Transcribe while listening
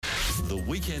The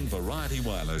Weekend Variety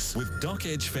Wireless with Doc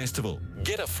Edge Festival.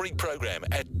 Get a free program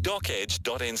at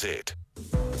docedge.nz.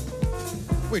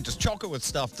 We're just chocker with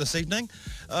stuff this evening.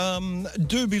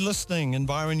 Do be listening.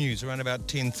 Enviro News around about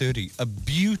 10:30. A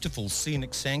beautiful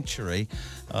scenic sanctuary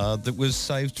that was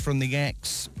saved from the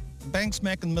axe. Bang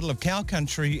smack in the middle of cow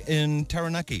country in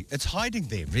Taranaki. It's hiding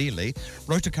there, really.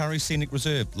 Rotakari Scenic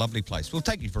Reserve, lovely place. We'll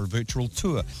take you for a virtual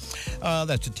tour.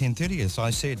 That's at 10:30, as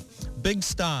I said. Big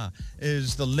Star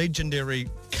is the legendary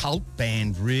cult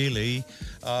band, really.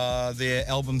 Their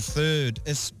album Third,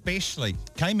 especially,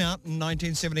 came out in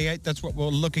 1978. That's what we're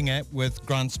looking at with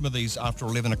Grant Smithies after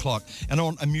 11 o'clock. And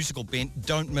on a musical bent,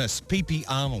 don't miss, P.P.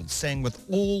 Arnold sang with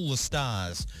all the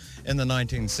stars in the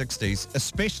 1960s,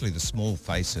 especially the Small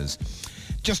Faces.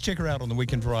 Just check her out on the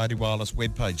Weekend Variety Wireless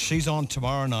webpage. She's on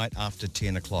tomorrow night after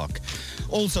 10 o'clock.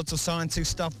 All sorts of sciencey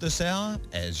stuff this hour,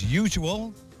 as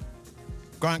usual.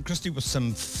 Grant Christie with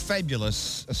some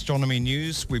fabulous astronomy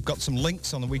news. We've got some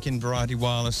links on the Weekend Variety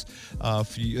Wireless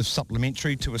for you,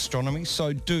 supplementary to astronomy,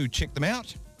 so do check them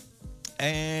out.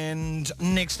 And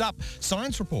next up,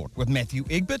 Science Report with Matthew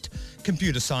Egbert,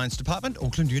 Computer Science Department,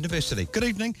 Auckland University. Good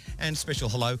evening and special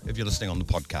hello if you're listening on the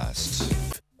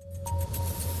podcast.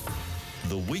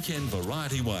 The Weekend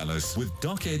Variety Wireless with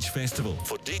Doc Edge Festival.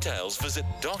 For details, visit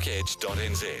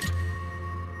docedge.nz.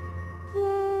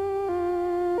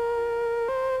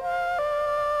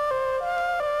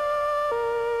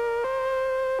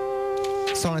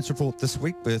 Science Report this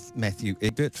week with Matthew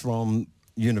Egbert from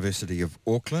University of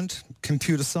Auckland,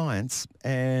 computer science,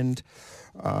 and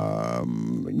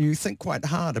you think quite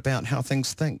hard about how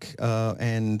things think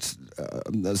and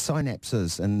the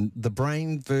synapses and the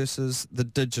brain versus the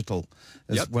digital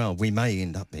as well. We may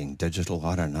end up being digital,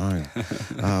 I don't know.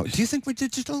 Do you think we're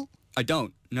digital? I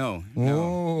don't. No.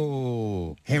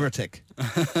 Oh, heretic.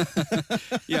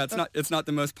 Yeah, it's not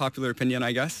the most popular opinion,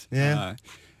 I guess. Yeah.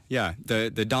 Yeah,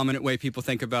 the dominant way people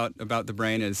think about the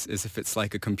brain is if it's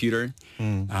like a computer.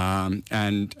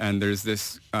 And there's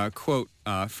this quote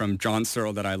from John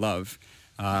Searle that I love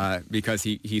because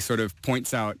he sort of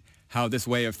points out how this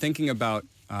way of thinking about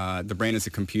the brain as a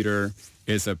computer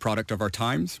is a product of our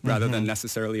times rather than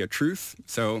necessarily a truth.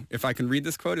 So if I can read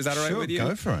this quote, is that all right with you? Sure,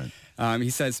 go for it. He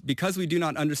says, "Because we do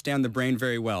not understand the brain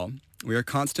very well, we are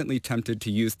constantly tempted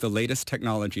to use the latest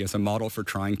technology as a model for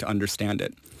trying to understand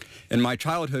it. In my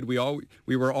childhood, we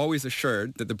were always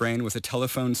assured that the brain was a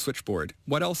telephone switchboard.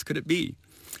 What else could it be?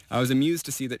 I was amused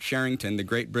to see that Sherrington, the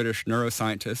great British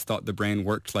neuroscientist, thought the brain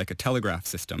worked like a telegraph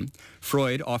system.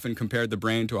 Freud often compared the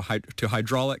brain to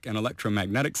hydraulic and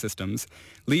electromagnetic systems.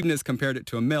 Leibniz compared it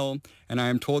to a mill, and I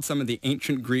am told some of the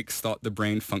ancient Greeks thought the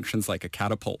brain functions like a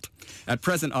catapult. At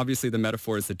present, obviously, the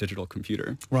metaphor is the digital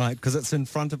computer." Right, because it's in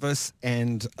front of us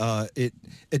and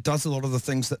it does a lot of the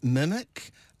things that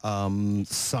mimic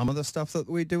some of the stuff that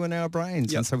we do in our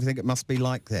brains. And so we think it must be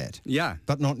like that. Yeah.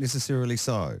 But not necessarily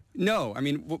so. No, I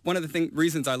mean, one of the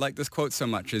reasons I like this quote so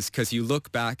much is because you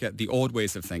look back at the old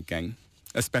ways of thinking,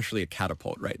 especially a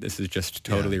catapult, right? This is just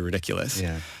totally ridiculous.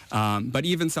 Yeah. But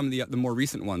even some of the more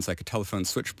recent ones, like a telephone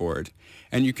switchboard,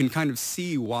 and you can kind of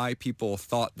see why people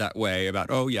thought that way about,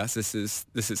 oh yes, this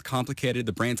is complicated.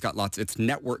 The brain's got it's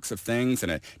networks of things,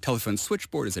 and a telephone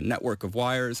switchboard is a network of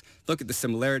wires. Look at the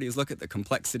similarities. Look at the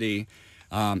complexity.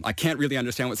 I can't really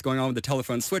understand what's going on with the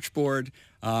telephone switchboard.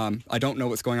 I don't know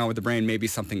what's going on with the brain. Maybe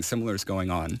something similar is going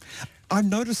on. I've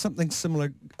noticed something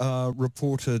similar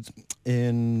reported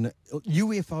in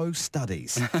UFO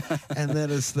studies, and that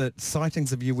is that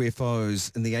sightings of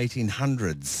UFOs in the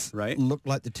 1800s looked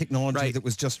like the technology that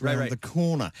was just around the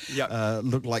corner.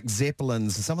 Looked like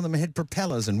Zeppelins, and some of them had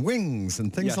propellers and wings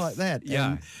and things like that.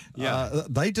 Yeah,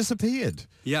 and, they disappeared.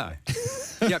 Yeah.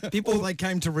 Yeah, people... Or they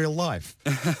came to real life.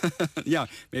 Yeah,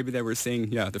 maybe they were seeing,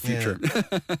 the future.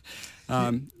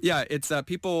 It's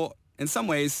people, in some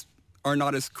ways, are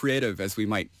not as creative as we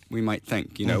might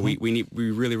think. You know, we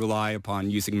really rely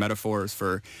upon using metaphors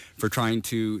for trying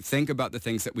to think about the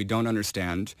things that we don't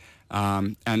understand.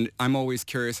 And I'm always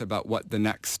curious about what the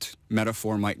next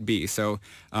metaphor might be. So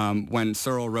when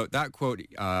Searle wrote that quote,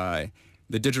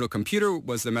 the digital computer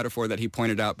was the metaphor that he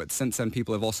pointed out, but since then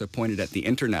people have also pointed at the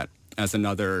internet as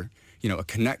another, a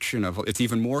connection of, it's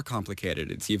even more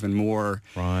complicated. It's even more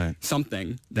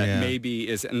something that maybe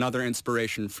is another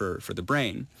inspiration for the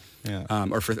brain,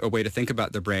 or for a way to think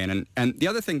about the brain. And the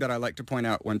other thing that I like to point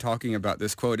out when talking about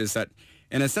this quote is that,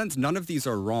 in a sense, none of these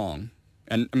are wrong.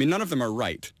 And I mean, none of them are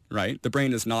right? The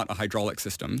brain is not a hydraulic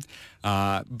system.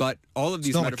 But all of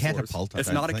these metaphors... It's not a catapult.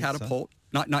 It's not a catapult,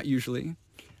 not usually.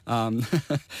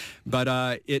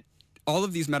 But all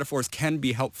of these metaphors can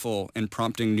be helpful in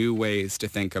prompting new ways to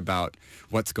think about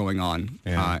what's going on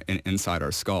inside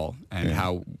our skull and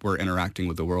how we're interacting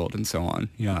with the world and so on.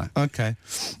 Yeah. Okay.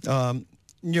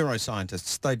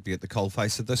 Neuroscientists, they'd be at the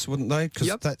coalface of this, wouldn't they?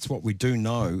 Because that's what we do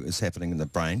know is happening in the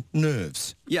brain.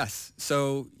 Nerves. Yes.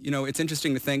 So, it's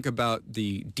interesting to think about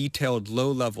the detailed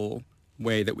low-level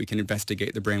way that we can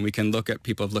investigate the brain. We can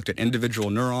people have looked at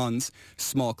individual neurons,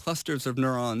 small clusters of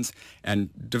neurons, and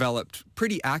developed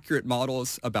pretty accurate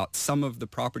models about some of the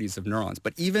properties of neurons.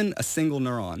 But even a single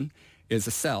neuron is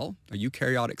a cell, a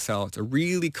eukaryotic cell. It's a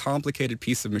really complicated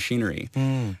piece of machinery,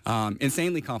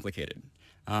 insanely complicated.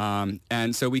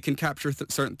 And so we can capture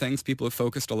certain things. People have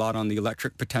focused a lot on the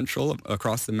electric potential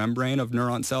across the membrane of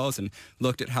neuron cells and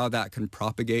looked at how that can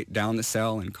propagate down the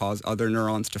cell and cause other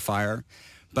neurons to fire.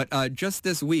 But just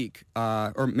this week,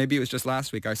 or maybe it was just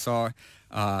last week, I saw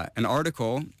an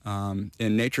article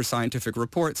in Nature Scientific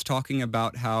Reports talking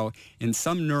about how in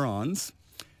some neurons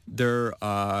there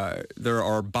are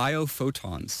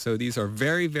biophotons. So these are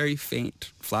very, very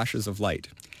faint flashes of light.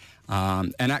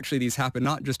 And actually these happen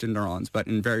not just in neurons, but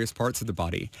in various parts of the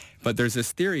body. But there's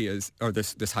this theory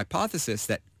this hypothesis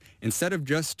that instead of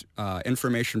just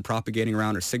information propagating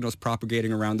around or signals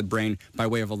propagating around the brain by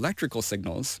way of electrical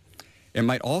signals, it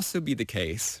might also be the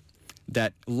case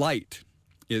that light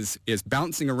is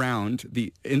bouncing around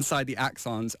inside the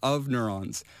axons of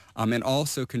neurons and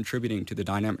also contributing to the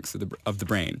dynamics of the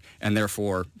brain and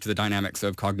therefore to the dynamics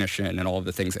of cognition and all of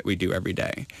the things that we do every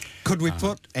day. Could we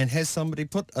has somebody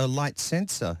put a light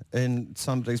sensor in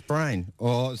somebody's brain?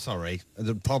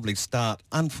 It'd probably start,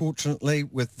 unfortunately,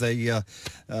 with the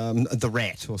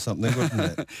rat or something,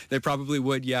 wouldn't it? They probably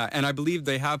would, yeah. And I believe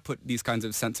they have put these kinds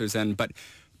of sensors in, but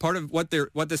part of what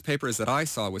this paper is that I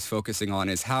saw was focusing on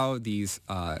is how these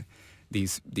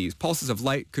pulses of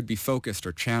light could be focused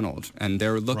or channeled, and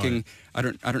they're looking.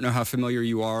 Right. I don't know how familiar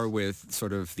you are with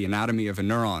sort of the anatomy of a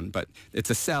neuron, but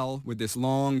it's a cell with this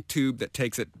long tube that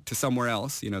takes it to somewhere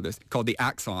else. This called the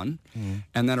axon,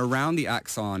 and then around the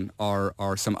axon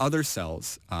are some other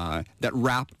cells that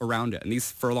wrap around it, and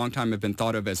these for a long time have been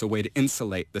thought of as a way to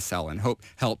insulate the cell and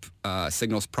help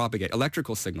signals propagate,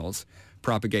 electrical signals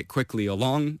propagate quickly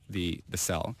along the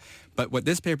cell. But what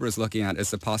this paper is looking at is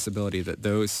the possibility that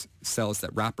those cells that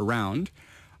wrap around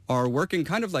are working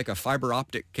kind of like a fiber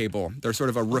optic cable. They're sort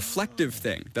of a reflective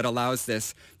thing that allows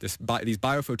these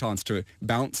biophotons to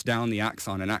bounce down the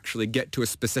axon and actually get to a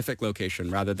specific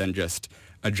location rather than just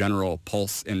a general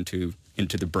pulse into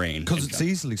the brain. Because it's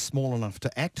easily small enough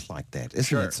to act like that,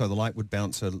 isn't it? So the light would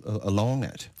bounce along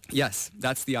it. Yes,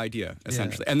 that's the idea,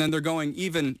 essentially. Yeah. And then they're going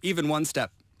even one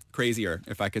step crazier,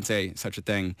 if I could say such a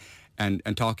thing,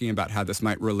 and talking about how this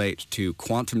might relate to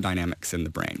quantum dynamics in the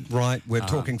brain. Right, we're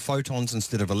talking photons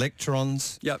instead of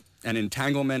electrons. Yep, and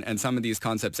entanglement and some of these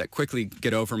concepts that quickly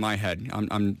get over my head.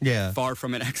 I'm far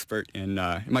from an expert in,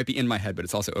 it might be in my head, but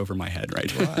it's also over my head,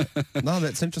 right? No,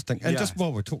 that's interesting. And just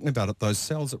while we're talking about it, those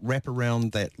cells that wrap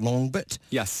around that long bit,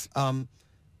 yes,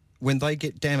 when they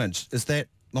get damaged, is that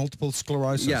multiple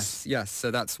sclerosis? Yes. So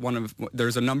that's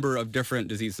there's a number of different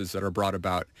diseases that are brought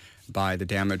about by the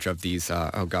damage of these,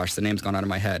 the name's gone out of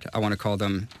my head. I want to call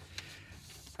them,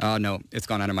 no, it's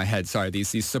gone out of my head. Sorry,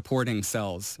 these supporting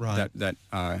cells that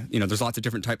there's lots of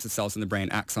different types of cells in the brain.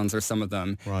 Axons are some of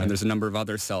them, and there's a number of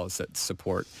other cells that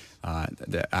support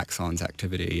the axon's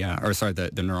activity,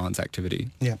 the neuron's activity.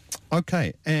 Yeah.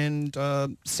 Okay, and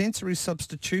sensory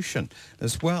substitution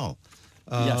as well.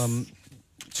 Yes.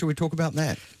 Should we talk about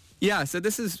that? Yeah, so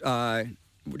this is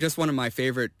just one of my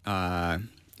favorite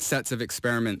sets of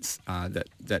experiments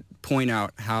that point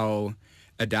out how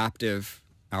adaptive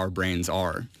our brains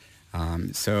are.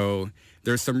 So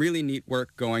there's some really neat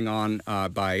work going on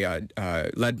led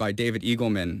by David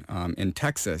Eagleman in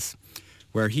Texas,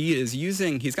 where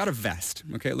he's got a vest.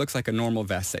 Okay, it looks like a normal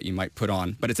vest that you might put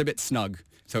on, but it's a bit snug,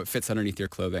 so it fits underneath your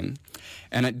clothing.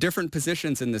 And at different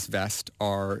positions in this vest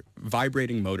are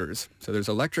vibrating motors. So there's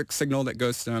electric signal that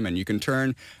goes to them, and you can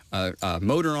turn a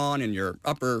motor on in your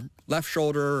upper left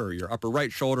shoulder or your upper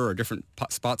right shoulder or different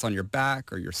spots on your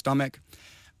back or your stomach.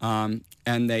 And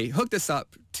they hook this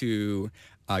up to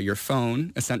your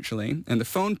phone, essentially, and the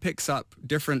phone picks up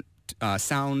different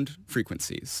sound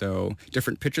frequencies, so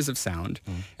different pitches of sound.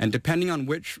 And depending on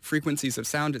which frequencies of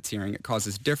sound it's hearing, it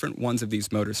causes different ones of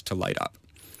these motors to light up.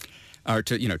 Or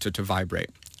to vibrate.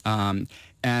 And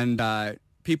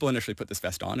people initially put this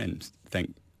vest on and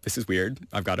think, this is weird.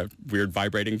 I've got a weird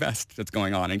vibrating vest that's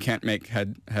going on and can't make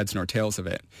heads nor tails of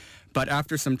it. But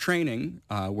after some training,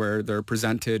 where they're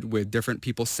presented with different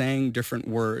people saying different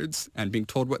words and being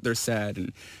told what they're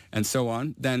said and so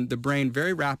on, then the brain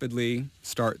very rapidly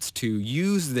starts to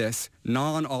use this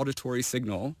non-auditory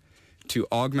signal to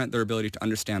augment their ability to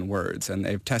understand words. And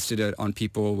they've tested it on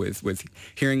people with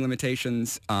hearing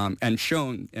limitations, and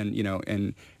shown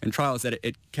in trials that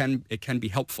it can be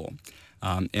helpful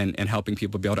in helping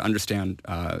people be able to understand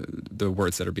the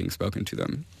words that are being spoken to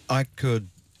them. I could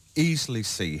easily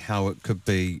see how it could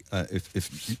be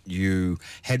if you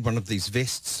had one of these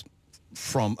vests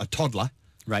from a toddler.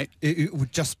 Right. It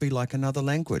would just be like another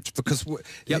language, because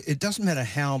it doesn't matter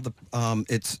how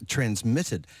it's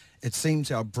transmitted. It seems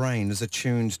our brain is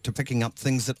attuned to picking up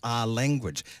things that are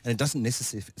language, and it doesn't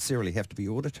necessarily have to be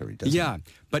auditory, does it? Yeah,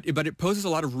 but it poses a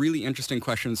lot of really interesting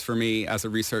questions for me as a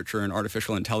researcher in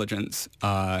artificial intelligence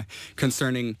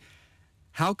concerning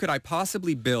how could I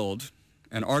possibly build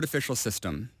an artificial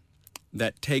system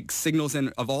that takes signals in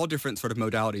of all different sort of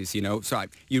modalities, So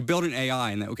you build an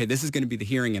AI and, okay, this is going to be the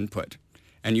hearing input.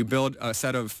 And you build a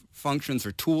set of functions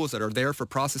or tools that are there for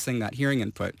processing that hearing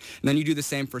input. And then you do the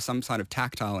same for some sort of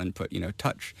tactile input,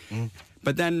 touch.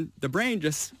 But then the brain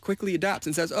just quickly adapts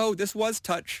and says, oh, this was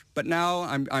touch, but now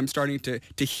I'm starting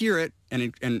to hear it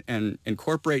and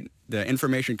incorporate the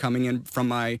information coming in from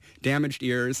my damaged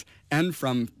ears and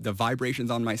from the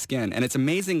vibrations on my skin. And it's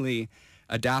amazingly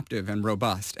adaptive and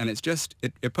robust, and it's just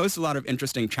it poses a lot of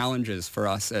interesting challenges for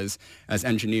us as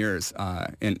engineers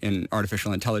in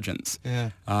artificial intelligence. Yeah.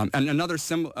 And another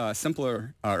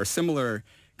simpler or similar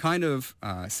kind of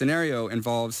scenario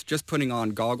involves just putting on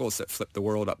goggles that flip the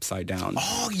world upside down.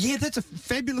 Oh yeah, that's a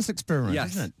fabulous experiment, Yes.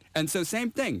 isn't it? And so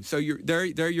same thing. So you're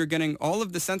getting all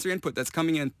of the sensory input that's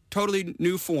coming in totally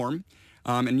new form.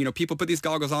 And people put these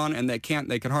goggles on and they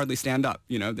can hardly stand up.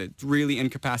 They're really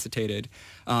incapacitated.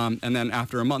 And then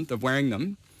after a month of wearing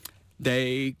them,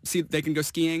 they can go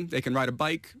skiing, they can ride a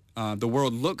bike. The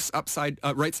world looks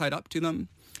right side up to them.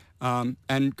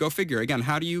 And go figure again,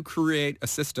 how do you create a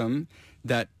system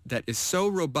that is so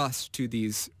robust to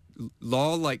these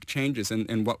law-like changes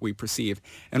in what we perceive?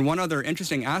 And one other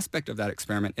interesting aspect of that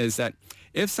experiment is that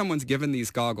if someone's given these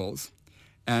goggles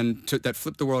that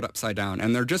flip the world upside down,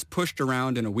 and they're just pushed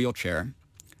around in a wheelchair,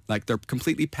 like they're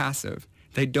completely passive,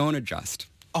 they don't adjust.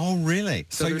 Oh, really?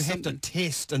 So you there's have to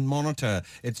test and monitor.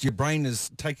 Your brain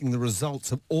is taking the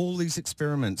results of all these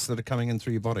experiments that are coming in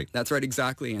through your body. That's right,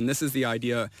 exactly. And this is the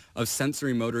idea of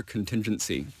sensory motor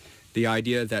contingency, the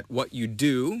idea that what you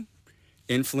do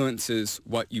influences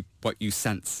what you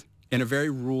sense in a very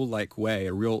rule-like way,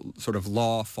 a real sort of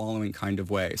law-following kind of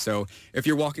way. So if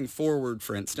you're walking forward,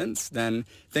 for instance, then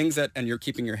and you're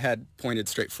keeping your head pointed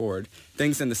straight forward,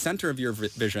 things in the center of your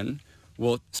vision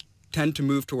will tend to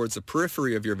move towards the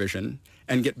periphery of your vision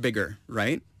and get bigger,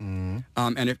 right?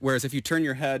 Mm-hmm. Whereas if you turn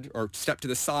your head or step to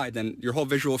the side, then your whole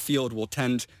visual field will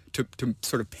tend to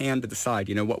sort of pan to the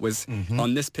side. What was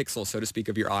on this pixel, so to speak,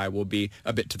 of your eye will be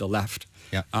a bit to the left.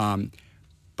 Yeah.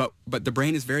 But the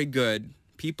brain is very good.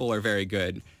 People are very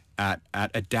good at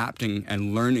adapting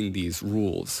and learning these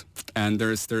rules. And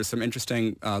there's some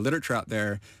interesting literature out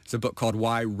there. There's a book called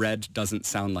Why Red Doesn't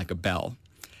Sound Like a Bell.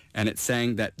 And it's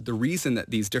saying that the reason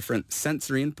that these different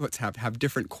sensory inputs have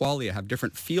different qualia, have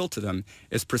different feel to them,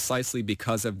 is precisely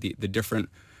because of the different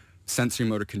sensory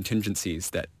motor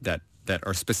contingencies that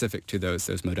are specific to those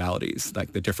modalities,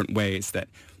 like the different ways that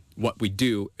what we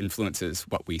do influences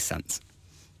what we sense.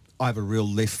 I have a real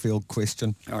left field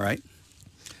question. All right.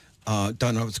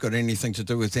 Don't know if it's got anything to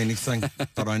do with anything,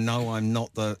 but I know I'm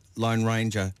not the Lone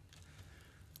Ranger.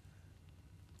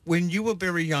 When you were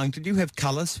very young, did you have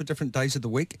colours for different days of the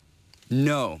week?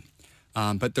 No,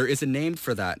 but there is a name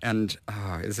for that, and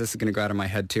this is going to go out of my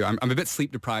head too. I'm a bit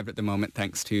sleep deprived at the moment,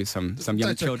 thanks to some young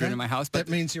That's children okay. in my house. But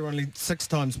that means you're only 6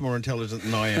 times more intelligent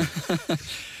than I am.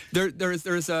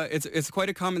 It's quite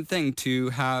a common thing to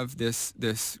have this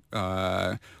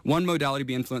one modality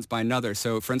be influenced by another.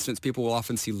 So, for instance, people will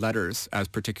often see letters as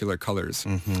particular colors,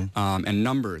 and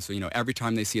numbers. So, every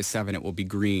time they see a 7, it will be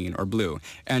green or blue.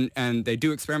 And they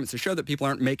do experiments to show that people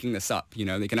aren't making this up.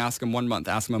 They can ask them 1 month,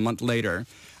 ask them a month later,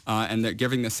 and they're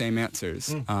giving the same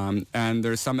answers. And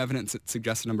there's some evidence that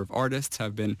suggests a number of artists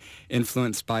have been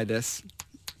influenced by this.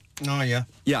 Oh, yeah.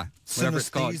 Yeah, whatever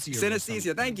it's called. Synesthesia or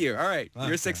Synesthesia, thank you. All right,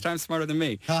 You're 6 times smarter than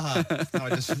me. I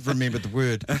just remembered the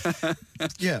word.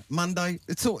 Yeah, Monday,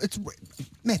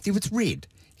 Matthew, it's red.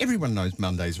 Everyone knows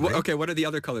Monday's red. Well, okay, what are the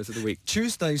other colors of the week?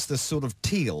 Tuesday's the sort of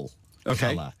teal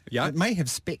colour. Yeah. It may have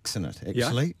specks in it,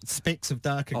 actually. Yeah. Specks of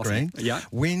darker Awesome. green. Yeah.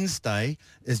 Wednesday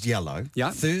is yellow.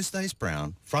 Yeah. Thursday's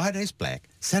brown. Friday's black.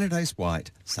 Saturday's white.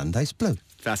 Sunday's blue.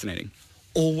 Fascinating.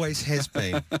 Always has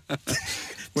been.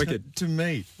 Wicked. to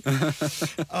me.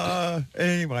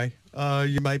 Anyway,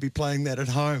 you may be playing that at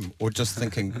home or just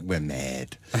thinking, we're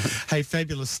mad. Hey,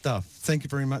 fabulous stuff. Thank you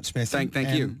very much, Matthew. Thank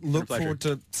and you. Look Pleasure. forward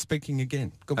to speaking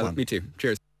again. Good one. Me too.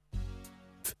 Cheers.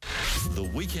 The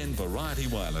Weekend Variety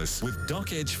Wireless with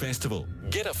Doc Edge Festival.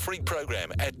 Get a free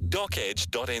program at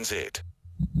docedge.nz.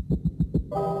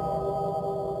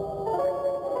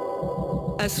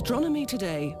 Astronomy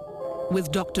Today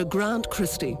with Dr. Grant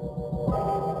Christie.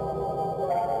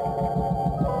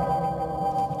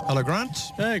 Hello, Grant.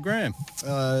 Hey, Graham.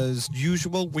 As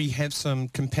usual, we have some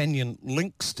companion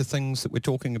links to things that we're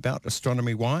talking about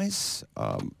astronomy-wise.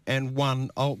 And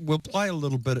we'll play a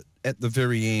little bit at the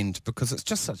very end because it's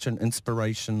just such an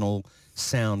inspirational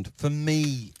sound for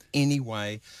me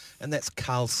anyway. And that's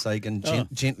Carl Sagan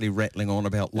gently rattling on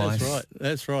about life.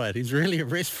 That's right. He's really a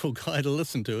restful guy to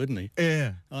listen to, isn't he?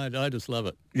 Yeah. I just love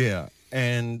it. Yeah.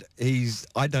 And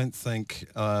I don't think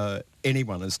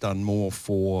anyone has done more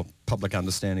for public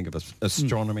understanding of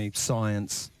astronomy,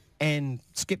 science, and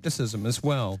skepticism as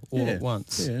well, all at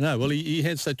once. Yeah, no, well, he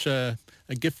had such a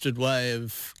gifted way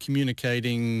of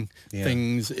communicating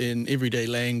things in everyday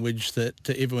language that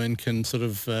everyone can sort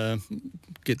of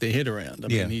get their head around. I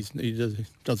mean, he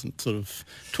doesn't sort of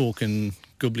talk in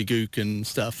gobbledygook and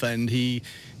stuff, and he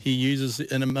uses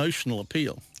an emotional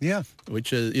appeal. Yeah.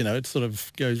 Which is, it sort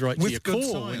of goes right to your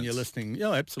core when you're listening.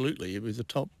 Yeah, absolutely. He was a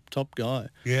top guy.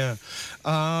 Yeah.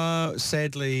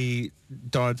 Sadly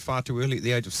died far too early at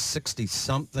the age of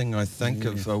 60-something, I think,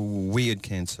 of a weird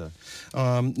cancer.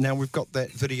 Now, we've got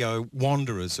that video,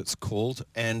 Wanderers, it's called,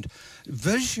 and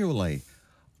visually,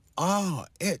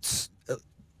 it's...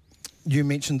 you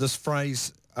mentioned this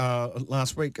phrase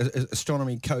last week,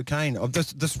 astronomy cocaine.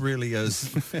 This really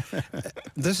is,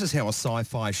 this is how a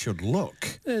sci-fi should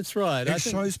look. That's right. It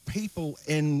shows people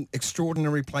in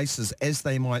extraordinary places as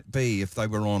they might be if they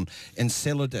were on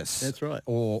Enceladus. That's right.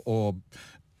 Or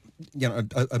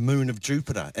a moon of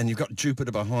Jupiter, and you've got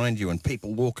Jupiter behind you and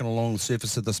people walking along the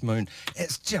surface of this moon.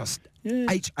 It's just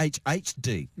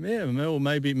HHHD. Yeah, well,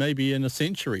 maybe in a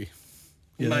century.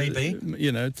 Maybe.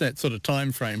 It's that sort of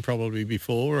time frame probably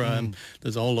before.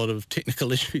 There's a whole lot of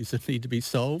technical issues that need to be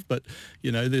solved, but,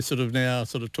 they're sort of now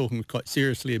sort of talking quite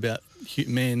seriously about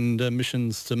manned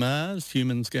missions to Mars,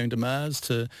 humans going to Mars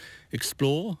to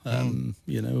explore.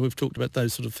 We've talked about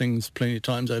those sort of things plenty of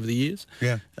times over the years.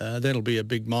 Yeah. That'll be a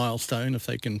big milestone if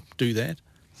they can do that.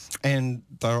 And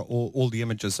all the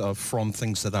images are from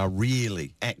things that are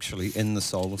really actually in the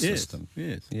solar system.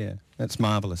 Yes. Yeah, that's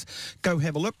marvellous. Go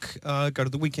have a look. Go to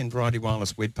the Weekend Variety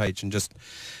Wireless webpage and just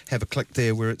have a click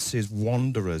there where it says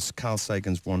Wanderers, Carl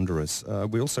Sagan's Wanderers.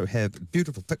 We also have a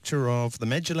beautiful picture of the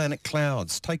Magellanic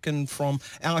Clouds taken from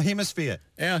our hemisphere.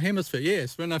 Our hemisphere,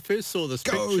 yes. When I first saw this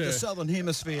picture... Go the southern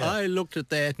hemisphere. I looked at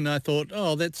that and I thought,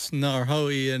 that's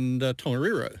Ngauruhoe and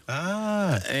Tongariro.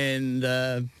 And,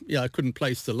 I couldn't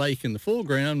place the lake in the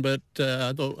foreground, but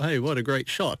I thought, hey, what a great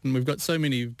shot. And we've got so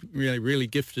many really, really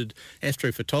gifted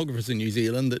astrophotographers in New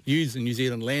Zealand that use the New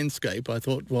Zealand landscape. I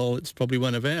thought, well, it's probably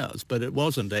one of ours, but it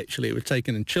wasn't actually. It was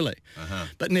taken in Chile.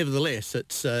 But nevertheless,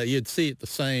 it's you'd see it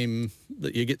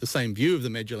that you get the same view of the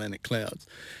Magellanic Clouds.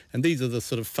 And these are the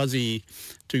sort of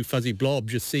two fuzzy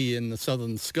blobs you see in the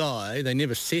southern sky. They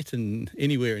never set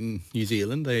anywhere in New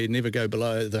Zealand. They never go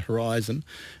below the horizon.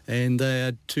 And they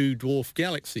are two dwarf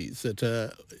galaxies that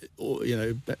are,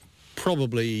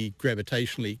 probably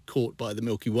gravitationally caught by the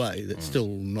Milky Way. That's still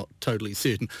not totally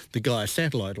certain. The Gaia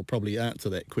satellite will probably answer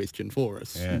that question for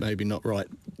us. Yeah. Maybe not right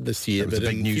this year, but in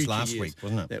big news future last years, week,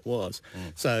 wasn't it? That was.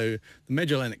 So the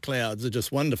Magellanic Clouds are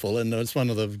just wonderful, and it's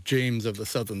one of the gems of the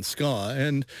southern sky,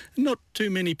 and not too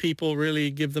many people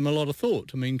really give them a lot of thought.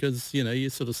 I mean, because, you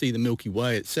sort of see the Milky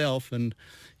Way itself, and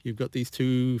you've got these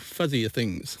two fuzzier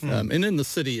things. And in the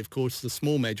city, of course, the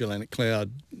small Magellanic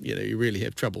Cloud, you really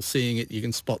have trouble seeing it. You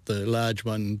can spot the large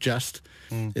one just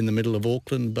in the middle of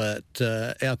Auckland, but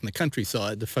out in the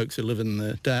countryside, the folks who live in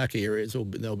the dark areas,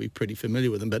 they'll be pretty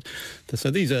familiar with them. But so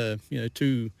these are,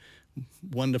 two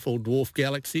wonderful dwarf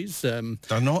galaxies. They're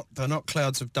not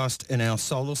clouds of dust in our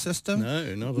solar system.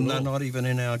 No, not at all. They're not even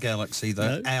in our galaxy.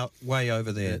 They're out way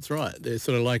over there. That's right. They're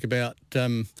sort of like about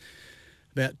 2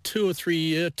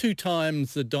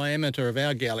 times the diameter of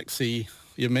our galaxy.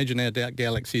 You imagine our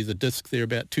galaxy is a disk, they're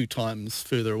about 2 times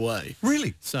further away.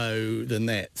 Really? Than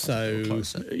that. So,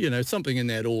 something in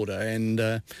that order.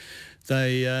 And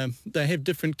they have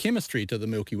different chemistry to the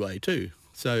Milky Way too.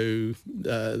 So,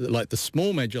 like the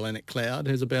small Magellanic Cloud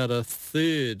has about a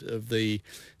third of the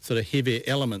sort of heavier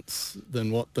elements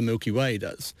than what the Milky Way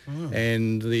does.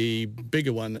 And the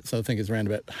bigger one, I think, is around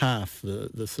about half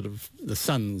the sort of the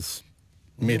sun's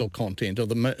metal content or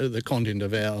the content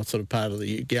of our sort of part of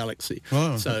the galaxy.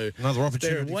 Oh, so another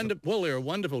opportunity. they're a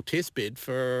wonderful test bed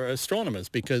for astronomers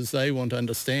because they want to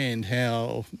understand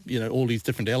how, all these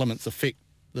different elements affect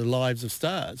the lives of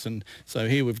stars. And so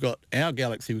here we've got our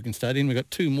galaxy we can study, and we've got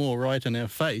two more right in our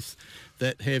face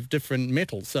that have different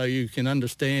metals. So you can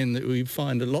understand that we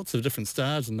find that lots of different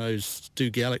stars in those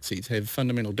two galaxies have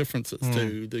fundamental differences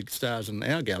to the stars in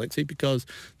our galaxy because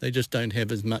they just don't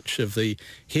have as much of the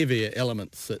heavier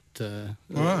elements that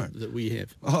that we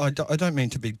have. Oh, I don't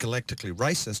mean to be galactically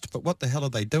racist, but what the hell are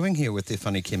they doing here with their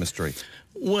funny chemistry?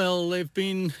 Well, they've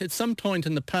been, at some point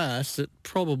in the past,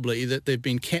 that they've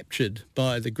been captured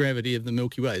by the gravity of the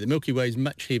Milky Way. The Milky Way is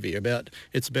much heavier.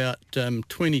 It's about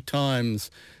 20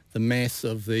 times the mass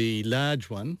of the large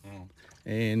one,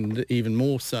 and even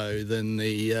more so than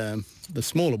the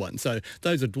smaller one. So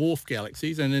those are dwarf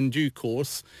galaxies, and in due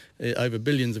course, over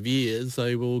billions of years,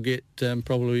 they will get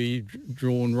probably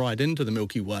drawn right into the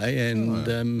Milky Way. And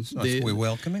we're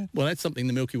welcoming. Well, that's something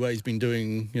the Milky Way's been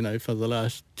doing, for the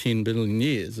last 10 billion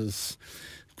years, is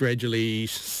gradually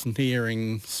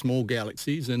snaring small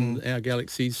galaxies, and our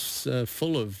galaxy's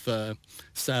full of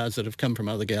stars that have come from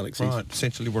other galaxies. Right,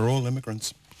 essentially we're all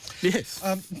immigrants. Yes.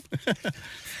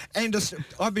 And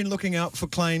I've been looking out for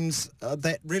claims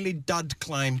that really dud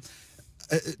claim.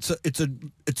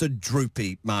 It's a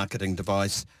droopy marketing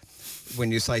device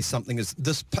when you say something is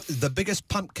the biggest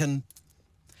pumpkin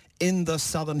in the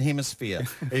southern hemisphere.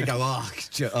 You go,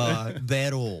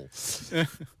 that all.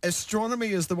 Astronomy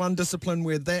is the one discipline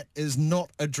where that is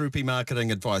not a droopy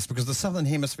marketing advice, because the southern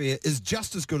hemisphere is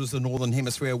just as good as the northern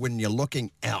hemisphere when you're looking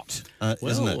out,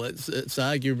 isn't it? Well, it's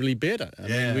arguably better.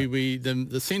 I mean,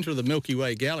 the centre of the Milky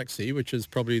Way galaxy, which is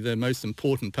probably the most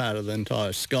important part of the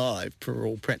entire sky for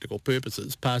all practical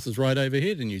purposes, passes right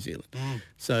overhead in New Zealand.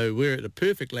 So we're at a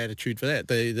perfect latitude for that.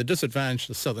 The disadvantage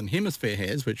the southern hemisphere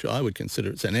has, which I would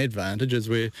consider it's an advantage, is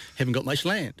we haven't got much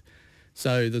land.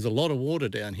 So there's a lot of water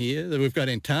down here. We've got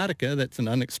Antarctica, that's an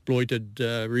unexploited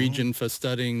region for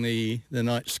studying the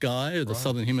night sky, or the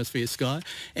southern hemisphere sky,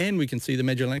 and we can see the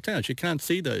Magellan Clouds. You can't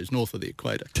see those north of the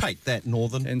equator. Take that,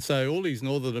 northern. And so all these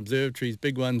northern observatories,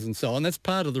 big ones and so on, that's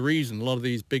part of the reason a lot of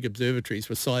these big observatories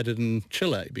were sited in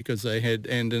Chile, because they had,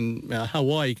 and in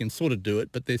Hawaii you can sort of do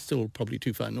it, but they're still probably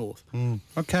too far north.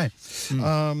 Okay.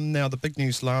 Now, the big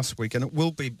news last week, and it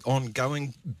will be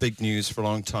ongoing big news for a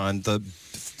long time, the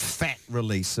fat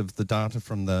release of the data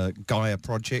from the Gaia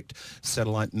project,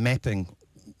 satellite mapping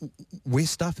where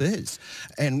stuff is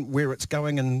and where it's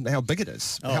going and how big it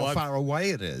is, how far away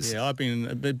it is. Yeah, I've been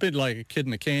a bit like a kid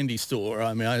in a candy store.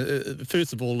 I mean,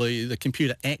 first of all, the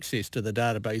computer access to the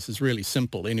database is really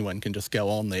simple. Anyone can just go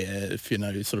on there if you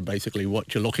know sort of basically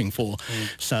what you're looking for.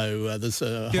 So there's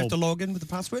a Do you have to log in with the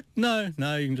password? No,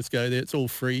 you can just go there. It's all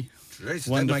free. Jeez,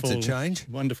 that makes a change.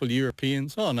 Wonderful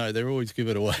Europeans. Oh, no, they always give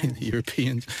it away, the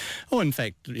Europeans. Oh, in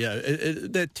fact,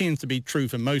 that tends to be true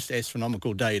for most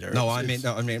astronomical data. No, I mean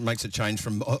it makes a change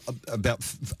from about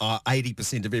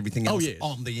 80% of everything else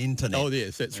on the internet. Oh,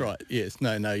 yes, that's right. Yes,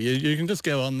 no, you can just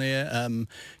go on there.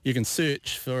 You can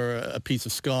search for a piece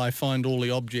of sky, find all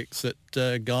the objects that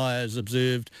Gaia has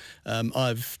observed.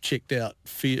 I've checked out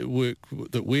work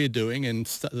that we're doing and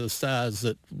the stars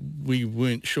that we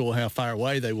weren't sure how far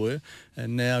away they were.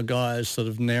 And now Gaia's sort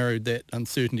of narrowed that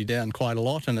uncertainty down quite a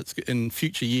lot, and it's in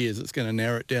future years it's going to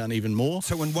narrow it down even more.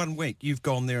 So in 1 week you've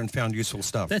gone there and found useful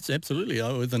stuff? That's absolutely.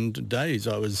 Within days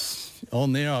I was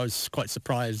on there. I was quite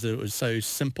surprised that it was so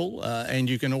simple. And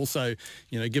you can also,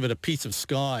 give it a piece of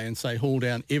sky and say, haul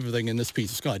down everything in this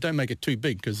piece of sky. Don't make it too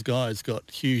big, because Gaia's got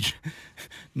huge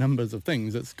numbers of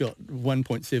things. It's got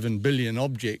 1.7 billion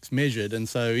objects measured, and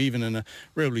so even in a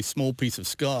relatively small piece of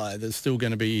sky there's still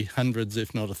going to be hundreds,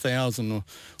 if not 1,000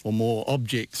 or more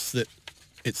objects that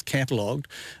it's catalogued.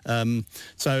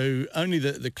 So only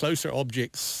the closer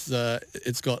objects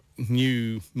it's got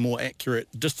new, more accurate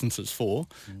distances for.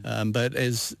 But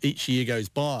as each year goes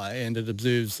by and it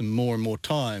observes them more and more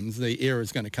times, the error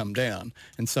is going to come down.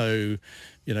 And so,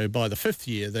 by the 5th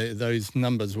year, those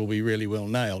numbers will be really well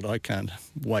nailed. I can't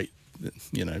wait,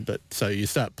 but so you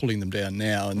start pulling them down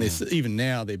now, and even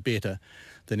now they're better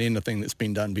than anything that's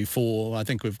been done before. I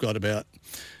think we've got about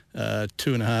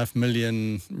 2.5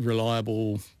 million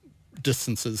reliable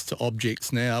distances to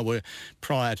objects now, where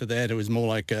prior to that it was more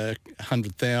like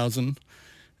 100,000.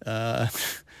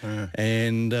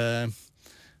 And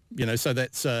so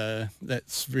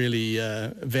that's really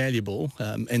valuable.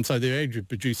 And so they're able to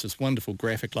produce this wonderful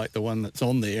graphic like the one that's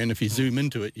on there. And if you zoom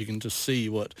into it, you can just see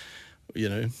what,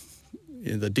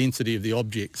 the density of the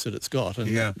objects that it's got,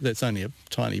 and that's only a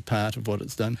tiny part of what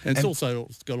it's done. And it's also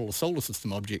got all the solar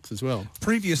system objects as well.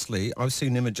 Previously, I've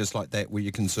seen images like that where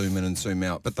you can zoom in and zoom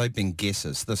out, but they've been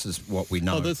guesses. This is what we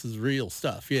know. Oh, this is real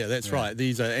stuff. Yeah, that's right.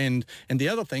 These are, and the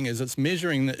other thing is it's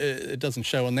measuring. It doesn't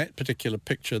show on that particular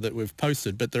picture that we've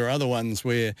posted, but there are other ones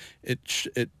where it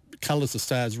colours the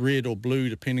stars red or blue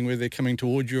depending whether they're coming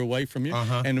towards you or away from you.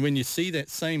 And when you see that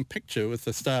same picture with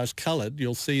the stars coloured,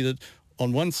 you'll see that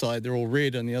on one side they're all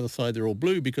red, on the other side they're all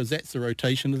blue, because that's the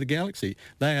rotation of the galaxy.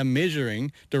 They are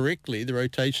measuring directly the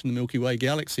rotation of the Milky Way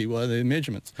galaxy by their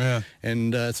measurements.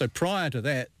 And so prior to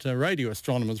that, radio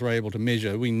astronomers were able to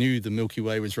measure. We knew the Milky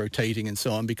Way was rotating and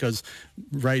so on because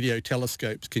radio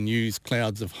telescopes can use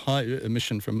clouds of high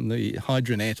emission from the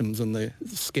hydrogen atoms, and they're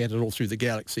scattered all through the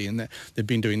galaxy, and they've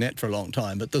been doing that for a long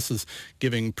time. But this is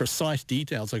giving precise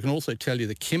details. I can also tell you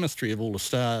the chemistry of all the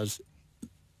stars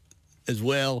as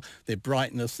well, their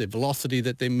brightness, their velocity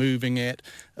that they're moving at,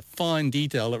 a fine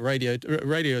detail that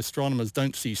radio astronomers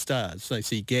don't see stars, they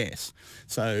see gas.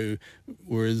 So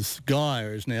whereas Gaia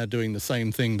is now doing the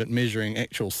same thing but measuring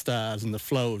actual stars and the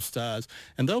flow of stars,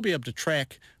 and they'll be able to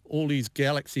track all these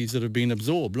galaxies that have been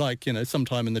absorbed, like,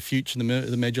 sometime in the future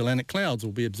the Magellanic Clouds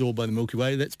will be absorbed by the Milky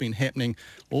Way. That's been happening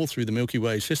all through the Milky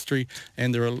Way's history,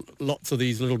 and there are lots of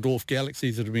these little dwarf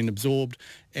galaxies that have been absorbed,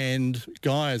 and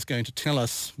Gaia is going to tell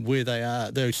us where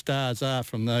those stars are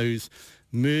from those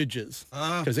mergers,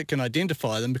 because it can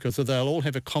identify them because they'll all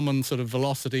have a common sort of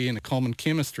velocity and a common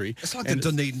chemistry. It's like a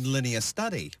Dunedin linear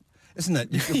study, isn't it?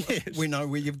 Yes. We know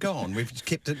where you've gone. We've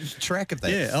kept track of that.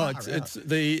 Yeah,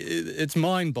 it's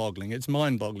mind-boggling. It's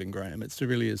mind-boggling, Graham. It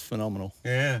really is phenomenal.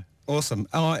 Yeah. Awesome.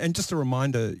 And just a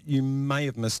reminder, you may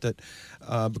have missed it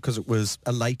because it was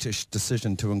a late-ish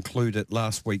decision to include it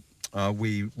last week.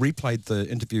 We replayed the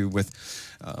interview with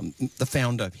the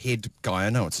founder, head guy, I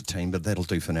know it's a team, but that'll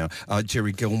do for now,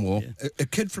 Jerry Gilmore, a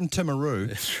kid from Timaru.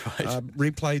 That's right.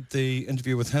 Replayed the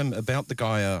interview with him about the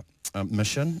Gaia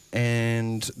mission,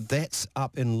 and that's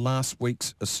up in last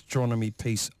week's astronomy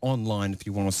piece online if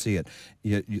you want to see it.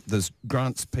 There's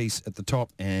Grant's piece at the top,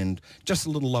 and just a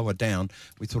little lower down,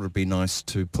 we thought it'd be nice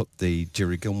to put the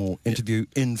Jerry Gilmore interview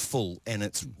in full, and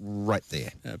it's right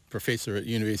there. A professor at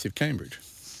University of Cambridge.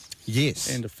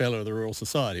 Yes. And a fellow of the Royal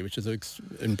Society, which is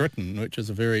in Britain, which is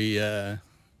a very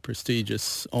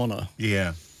prestigious honour.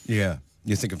 Yeah, yeah.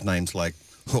 You think of names like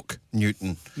Hooke,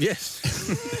 Newton. Yes,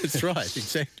 that's right,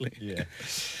 exactly. Yeah.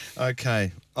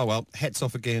 Okay. Oh, well, hats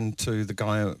off again to the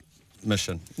Gaia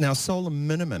mission. Now, solar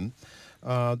minimum,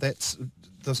 that's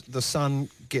the sun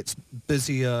gets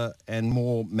busier and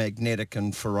more magnetic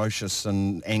and ferocious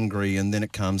and angry, and then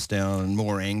it calms down and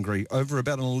more angry over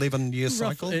about an 11-year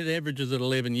cycle. It averages at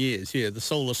 11 years, yeah, the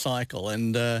solar cycle,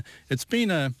 and it's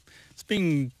been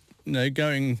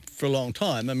going for a long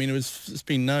time. I mean, it's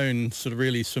been known sort of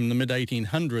really from the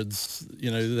mid-1800s,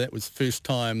 that was the first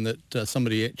time that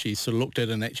somebody actually sort of looked at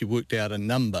it and actually worked out a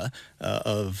number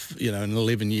of, an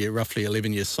roughly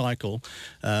 11-year cycle.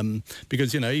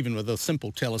 Because, even with the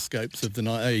simple telescopes of the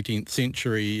 18th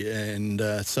century, and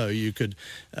so you could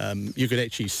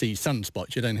actually see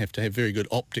sunspots. You don't have to have very good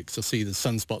optics to see the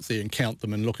sunspots there and count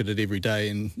them and look at it every day.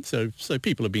 And so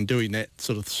people have been doing that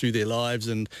sort of through their lives,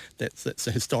 and that's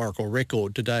a historical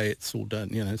record. Today it's all done,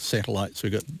 satellites.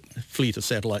 We've got a fleet of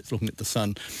satellites looking at the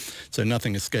sun, so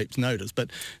nothing escapes notice. But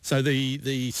so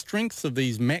the strength of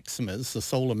these maximas, the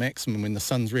solar maximum when the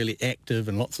sun's really active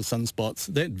and lots of sunspots,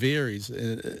 that varies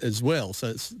as well.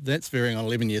 So that's varying on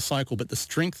an 11-year cycle, but the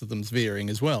strength of them's varying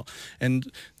as well. And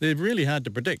they're really hard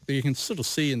to predict. You can sort of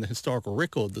see in the historical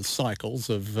record the cycles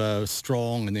of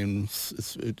strong, and then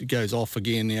it goes off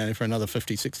again, for another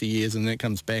 50, 60 years, and then it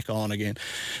comes back on again.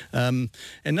 And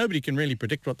nobody can really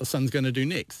predict what the sun's going to do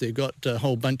next. They've got a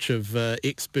whole bunch of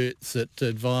experts that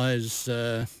advise,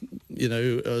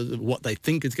 what they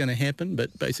think is going to happen,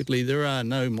 but basically there are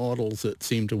no models that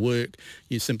seem to work.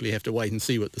 You simply have to wait and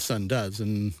see what the sun does,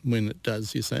 and when it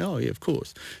does, you say, oh, yeah, of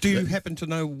course. Do you happen to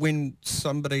know when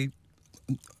somebody,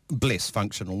 bless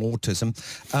functional autism,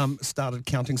 started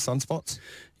counting sunspots?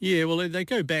 Yeah, well, they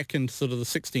go back into sort of the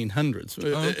 1600s.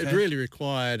 Okay. It really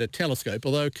required a telescope,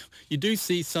 although you do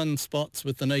see sunspots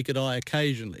with the naked eye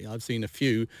occasionally. I've seen a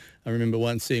few. I remember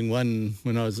once seeing one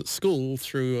when I was at school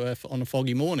on a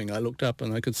foggy morning. I looked up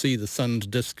and I could see the sun's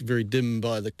disk very dim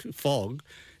by the fog,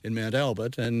 in Mount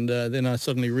Albert, and then I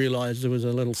suddenly realised there was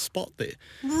a little spot there.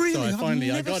 Really? So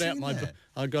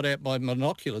I got out my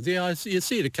binoculars. Yeah, you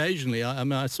see it occasionally.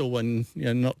 I saw one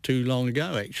not too long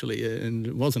ago, actually, and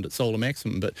it wasn't at solar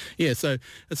maximum. But yeah, so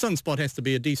a sunspot has to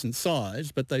be a decent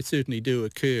size, but they certainly do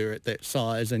occur at that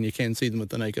size, and you can see them with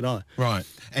the naked eye. Right.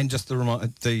 And just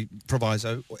the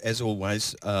proviso, as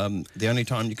always, the only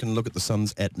time you can look at the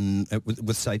suns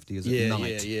with safety is at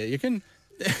night. Yeah, you can.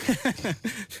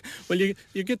 Well,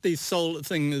 you get these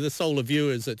the solar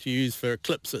viewers that you use for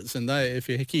eclipses, and if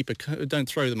you don't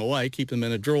throw them away, keep them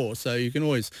in a drawer, so you can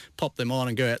always pop them on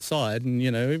and go outside, and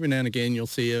every now and again you'll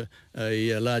see a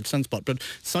large sunspot. But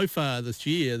so far this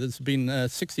year, there's been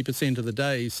 60% of the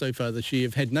days so far this year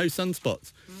have had no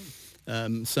sunspots.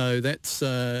 So that's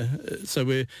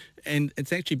and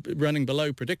it's actually running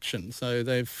below prediction. So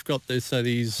they've got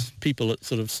these people that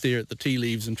sort of stare at the tea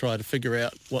leaves and try to figure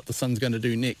out what the sun's going to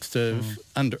do next. Have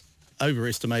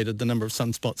overestimated the number of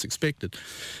sunspots expected.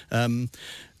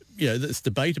 It's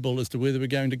debatable as to whether we're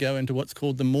going to go into what's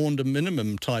called the Maunder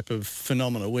minimum type of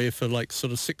phenomena, where for like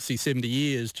sort of 60, 70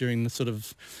 years during the sort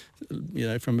of,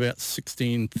 from about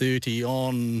 1630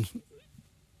 on,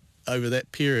 over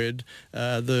that period,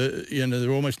 there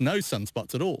were almost no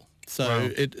sunspots at all. So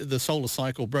wow. The solar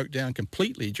cycle broke down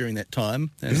completely during that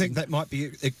time. Do you think that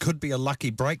it could be a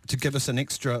lucky break to give us an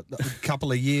extra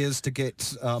couple of years to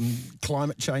get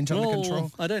climate change under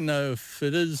control? I don't know if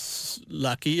it is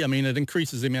lucky. I mean, it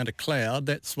increases the amount of cloud.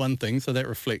 That's one thing, so that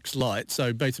reflects light.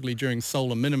 So basically during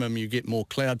solar minimum, you get more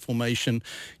cloud formation.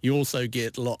 You also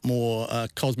get a lot more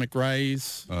cosmic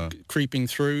rays creeping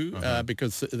through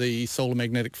because the solar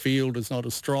magnetic field is not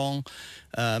as strong.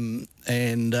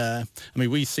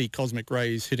 We see cosmic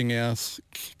rays hitting our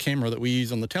camera that we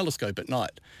use on the telescope at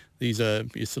night.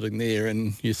 You're sitting there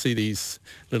and you see these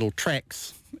little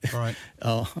tracks right.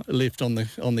 left on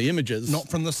the images. Not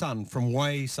from the sun, from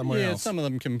way somewhere else. Yeah, some of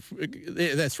them can.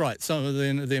 That's right. Some of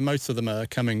them, most of them are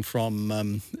coming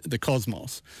from the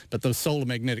cosmos. But the solar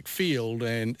magnetic field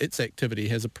and its activity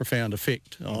has a profound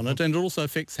effect on it, and it also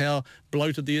affects how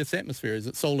bloated the Earth's atmosphere is.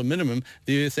 At solar minimum,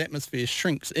 the Earth's atmosphere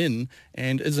shrinks in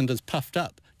and isn't as puffed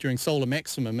up. During solar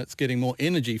maximum, it's getting more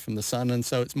energy from the sun, and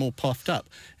so it's more puffed up.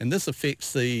 And this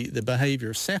affects the behaviour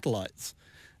of satellites.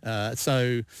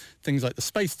 So things like the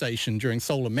space station during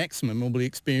solar maximum will be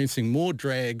experiencing more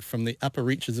drag from the upper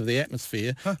reaches of the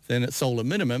atmosphere than at solar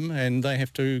minimum, and they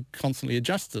have to constantly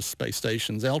adjust the space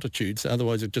station's altitude, so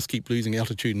otherwise it'll just keep losing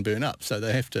altitude and burn up. So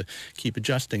they have to keep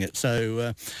adjusting it.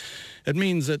 So it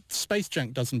means that space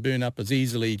junk doesn't burn up as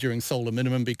easily during solar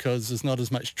minimum because there's not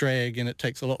as much drag, and it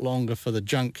takes a lot longer for the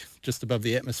junk just above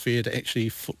the atmosphere to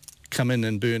actually come in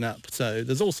and burn up. So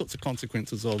there's all sorts of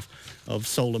consequences of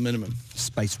solar minimum.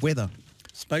 Space weather.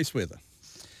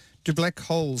 Do black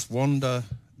holes wander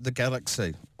the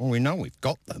galaxy? Well, we know we've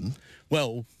got them.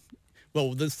 Well,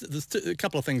 there's a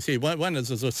couple of things here. One is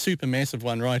there's a supermassive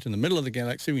one right in the middle of the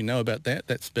galaxy. We know about that.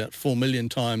 That's about 4 million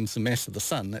times the mass of the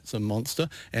sun. That's a monster.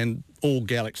 And all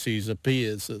galaxies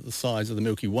appears at the size of the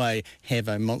Milky Way have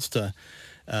a monster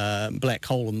black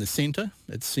hole in the centre.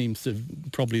 It seems to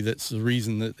probably that's the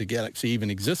reason that the galaxy even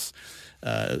exists.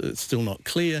 It's still not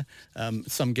clear.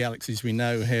 Some galaxies we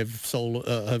know have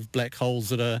black holes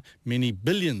that are many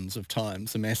billions of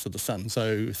times the mass of the sun,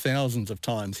 so thousands of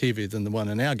times heavier than the one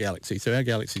in our galaxy. So our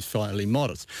galaxy is fairly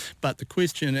modest. But the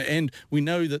question, and we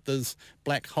know that there's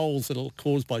black holes that are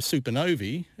caused by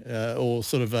supernovae or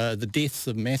sort of the deaths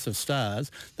of massive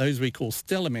stars. Those we call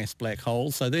stellar mass black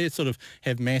holes. So they sort of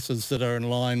have masses that are in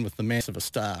line with the mass of a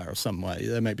star or some way.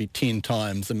 They may be 10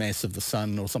 times the mass of the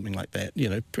sun or something like that.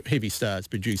 Heavy stars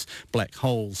produce black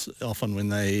holes often when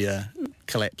they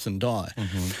collapse and die.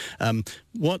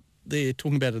 What they're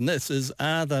talking about in this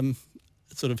are the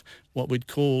sort of what we'd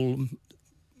call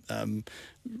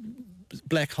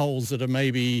black holes that are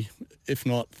maybe, if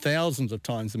not thousands of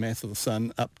times the mass of the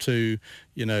sun, up to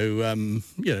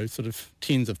sort of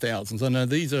tens of thousands. I know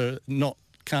these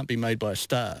can't be made by a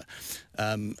star.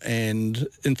 And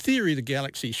in theory, the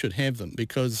galaxy should have them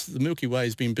because the Milky Way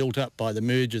has been built up by the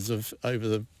mergers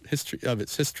over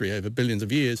its history over billions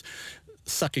of years,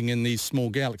 sucking in these small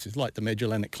galaxies like the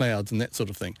Magellanic Clouds and that sort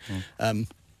of thing.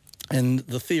 And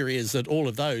the theory is that all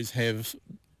of those have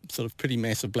sort of pretty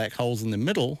massive black holes in the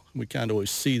middle. We can't always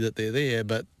see that they're there,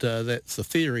 but that's the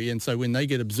theory. And so when they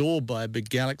get absorbed by a big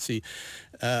galaxy,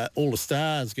 all the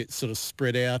stars get sort of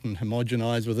spread out and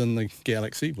homogenized within the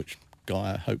galaxy, which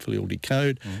Gaia hopefully will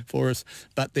decode for us,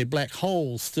 but they're black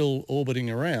holes still orbiting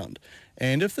around.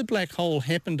 And if the black hole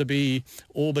happened to be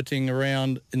orbiting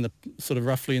around in the sort of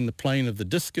roughly in the plane of the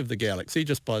disk of the galaxy,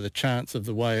 just by the chance of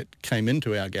the way it came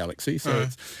into our galaxy,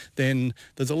 then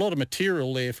there's a lot of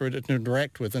material there for it to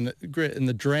interact with, and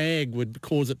the drag would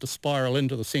cause it to spiral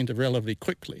into the centre relatively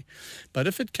quickly. But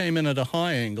if it came in at a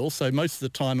high angle, so most of the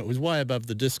time it was way above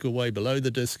the disk or way below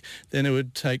the disk, then it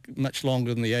would take much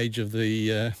longer than the age of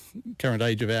the current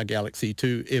age of our galaxy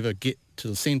to ever get to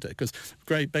the centre, because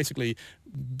basically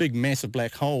big massive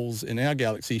black holes in our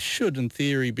galaxy should in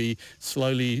theory be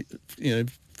slowly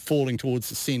falling towards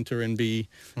the centre and be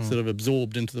sort of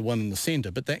absorbed into the one in the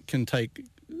centre, but that can take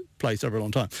place over a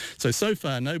long time. So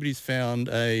far nobody's found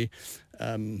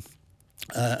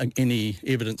any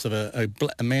evidence of a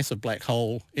massive black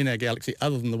hole in our galaxy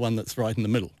other than the one that's right in the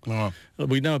middle. Oh.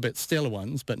 We know about stellar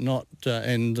ones, but not,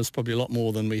 and there's probably a lot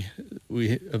more than we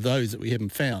of those that we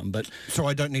haven't found. But so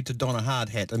I don't need to don a hard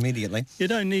hat immediately? You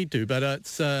don't need to, but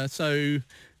it's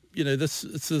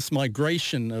this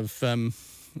migration of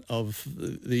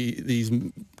these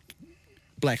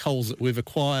black holes that we've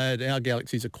acquired, our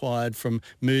galaxy's acquired from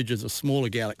mergers of smaller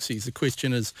galaxies. The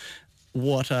question is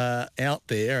what are out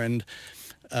there, and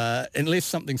unless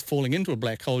something's falling into a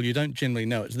black hole, you don't generally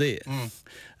know it's there.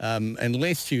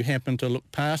 Unless you happen to look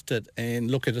past it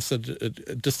and look at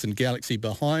a distant galaxy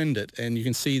behind it, and you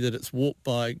can see that it's warped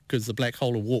because the black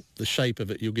hole will warp the shape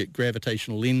of it. You'll get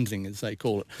gravitational lensing, as they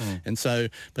call it. And so,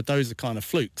 but those are kind of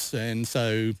flukes. And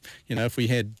so, if we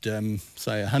had,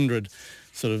 say, 100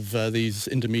 sort of these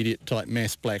intermediate type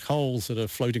mass black holes that are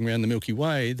floating around the Milky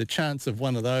Way, the chance of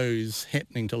one of those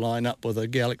happening to line up with a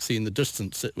galaxy in the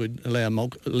distance that would allow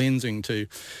lensing to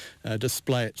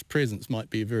display its presence might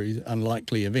be a very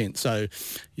unlikely event. So,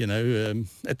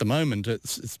 at the moment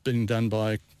it's being done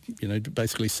by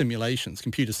basically simulations,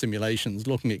 computer simulations,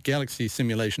 looking at galaxy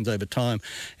simulations over time,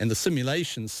 and the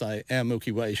simulations say our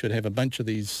Milky Way should have a bunch of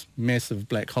these massive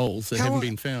black holes that haven't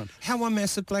been found. How are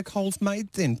massive black holes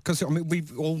made then? Because we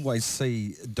always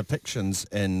see depictions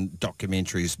in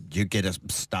documentaries. You get a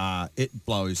star, it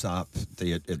blows up,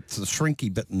 it's a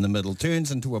shrinky bit in the middle,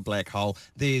 turns into a black hole,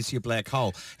 there's your black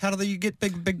hole. How do you get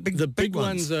big The big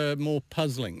ones are more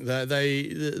puzzling.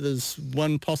 There's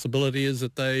one possibility is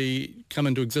that they come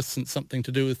into existence something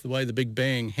to do with the way the Big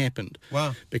Bang happened.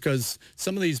 Wow. Because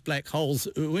some of these black holes,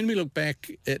 when we look back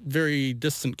at very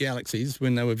distant galaxies,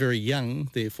 when they were very young,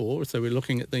 therefore, so we're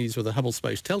looking at these with a Hubble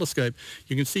Space Telescope,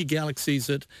 you can see galaxies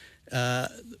that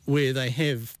where they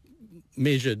have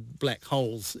measured black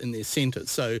holes in their centres.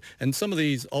 So, and some of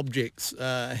these objects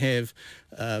have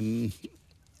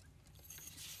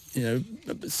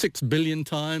 6 billion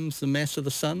times the mass of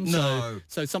the sun. No.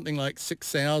 So something like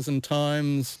 6,000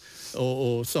 times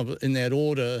or some in that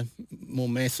order more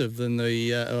massive than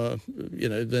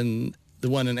than the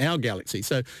one in our galaxy.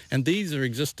 So, and these are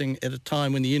existing at a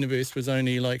time when the universe was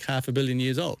only like 500 million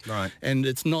years old. Right. And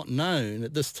it's not known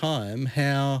at this time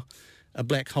how a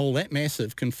black hole that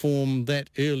massive can form that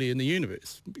early in the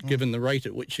universe, given the rate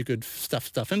at which you could stuff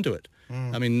stuff into it.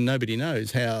 I mean, nobody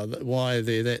knows why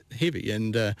they're that heavy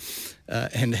and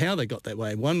how they got that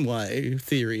way. One way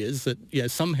theory is that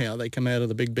somehow they come out of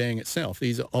the Big Bang itself.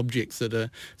 These are objects that are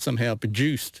somehow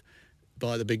produced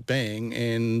by the Big Bang,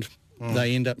 and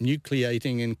they end up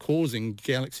nucleating and causing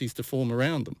galaxies to form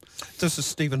around them. This is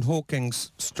Stephen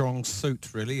Hawking's strong suit,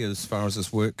 really, as far as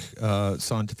his work,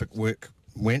 scientific work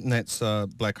went, and that's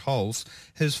black holes.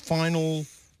 His final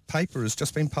paper has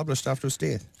just been published after his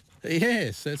death.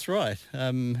 Yes, that's right.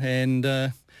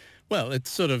 Well,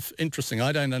 it's sort of interesting.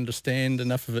 I don't understand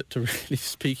enough of it to really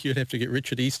speak. You'd have to get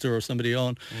Richard Easter or somebody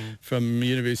on from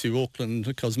University of Auckland,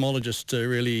 a cosmologist, to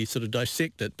really sort of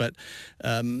dissect it. But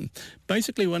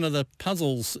basically one of the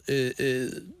puzzles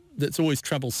that's always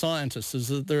troubled scientists is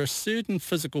that there are certain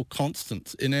physical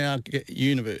constants in our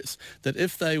universe that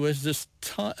if they were just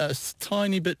a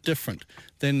tiny bit different,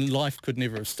 then life could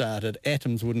never have started,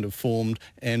 atoms wouldn't have formed,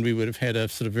 and we would have had a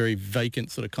sort of very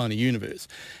vacant sort of kind of universe.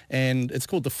 And it's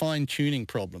called the fine-tuning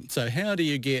problem. So how do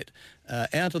you get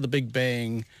out of the Big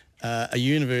Bang a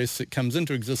universe that comes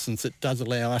into existence that does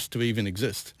allow us to even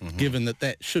exist, given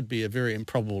that should be a very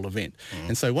improbable event.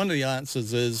 And so one of the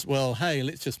answers is, well, hey,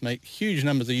 let's just make huge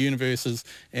numbers of universes,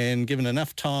 and given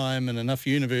enough time and enough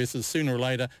universes, sooner or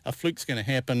later, a fluke's going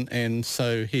to happen, and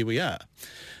so here we are.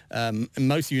 And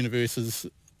most universes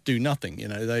do nothing,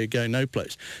 they go no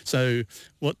place. So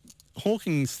what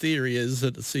Hawking's theory is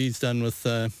that he's done with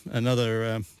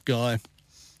another guy,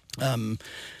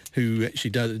 who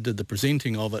actually did the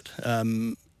presenting of it,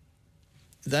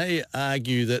 they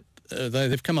argue that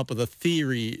they've come up with a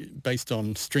theory based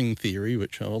on string theory,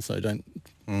 which I also don't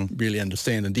really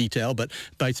understand in detail, but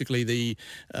basically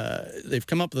they've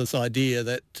come up with this idea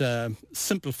that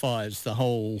simplifies the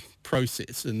whole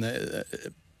process. And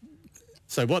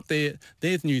so what their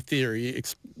new theory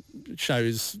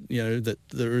shows, that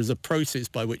there is a process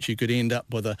by which you could end up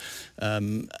with a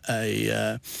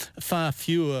far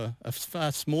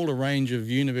smaller range of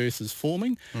universes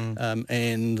forming,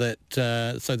 and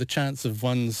that so the chance of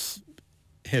one's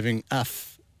having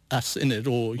us in it,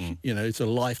 or it's a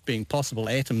life being possible,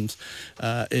 atoms,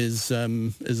 is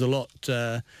a lot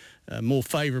more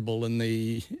favourable than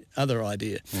the other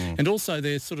idea. And also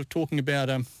they're sort of talking about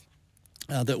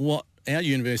that what our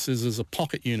universe is a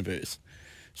pocket universe.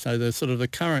 So the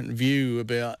current view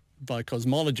by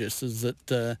cosmologists is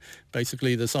that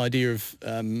basically this idea of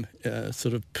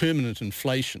sort of permanent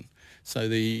inflation. So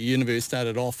the universe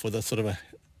started off with a sort of a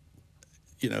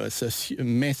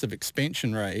massive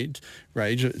expansion range,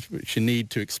 which you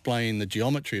need to explain the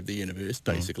geometry of the universe,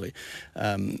 basically.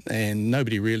 And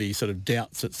nobody really sort of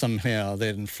doubts that somehow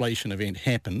that inflation event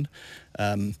happened.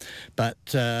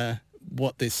 But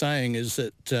what they're saying is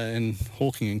that, and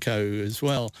Hawking and co. as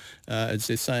well, is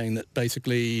they're saying that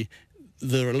basically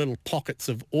there are little pockets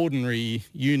of ordinary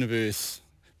universe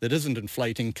that isn't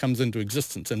inflating comes into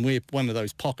existence, and we're one of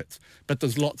those pockets. But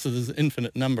there's an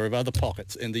infinite number of other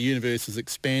pockets, and the universe is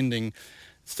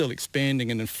still expanding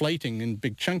and inflating in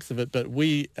big chunks of it, but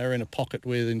we are in a pocket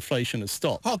where the inflation has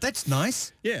stopped. Oh, that's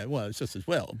nice. Yeah, well, it's just as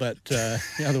well, but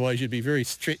otherwise you'd be very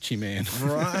stretchy, man.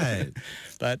 Right.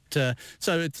 But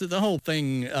so it's the whole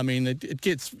thing. I mean, it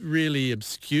gets really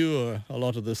obscure, a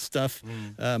lot of this stuff.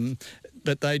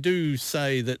 But they do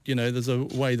say that, there's a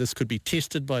way this could be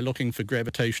tested by looking for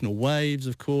gravitational waves,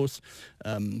 of course.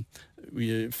 We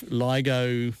have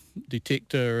LIGO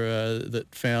detector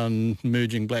that found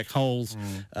merging black holes.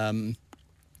 The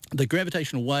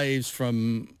gravitational waves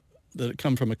that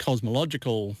come from a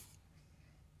cosmological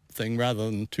thing rather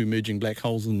than two merging black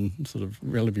holes in sort of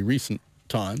relatively recent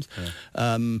times,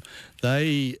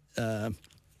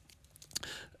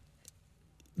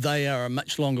 they are a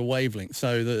much longer wavelength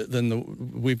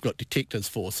than we've got detectors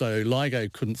for. So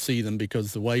LIGO couldn't see them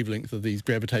because the wavelength of these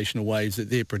gravitational waves that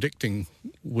they're predicting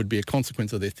would be a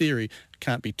consequence of their theory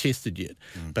can't be tested yet.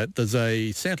 But there's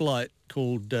a satellite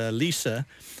called LISA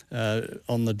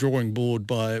on the drawing board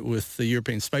with the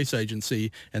European Space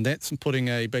Agency, and that's putting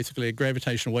basically a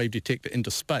gravitational wave detector into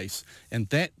space, and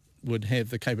that would have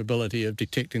the capability of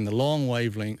detecting the long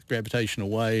wavelength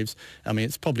gravitational waves. I mean,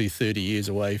 it's probably 30 years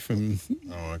away from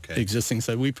existing,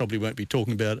 so we probably won't be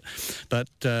talking about it. But,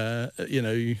 there's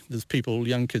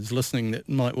young kids listening that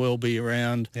might well be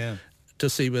around to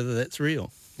see whether that's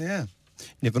real. Yeah,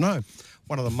 never know.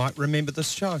 One of them might remember this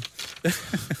show.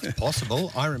 It's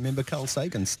possible. I remember Carl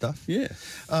Sagan's stuff. Yeah.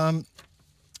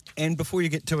 And before you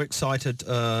get too excited,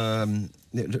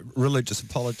 religious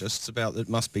apologists about it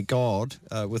must be God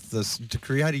with this, to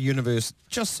create a universe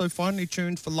just so finely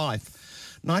tuned for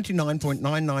life.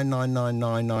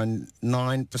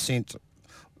 99.9999999%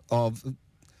 of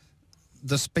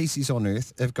the species on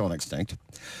Earth have gone extinct.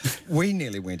 We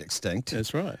nearly went extinct.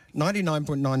 That's right.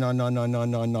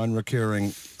 99.9999999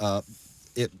 recurring of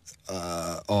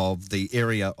the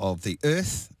area of the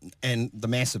Earth and the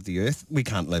mass of the Earth we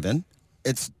can't live in.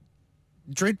 It's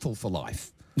dreadful for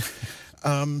life.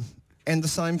 And the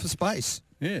same for space.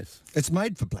 Yes. It's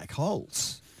made for black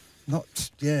holes.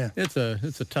 It's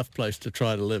a tough place to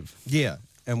try to live. Yeah,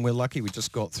 and we're lucky we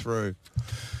just got through.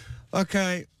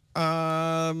 Okay,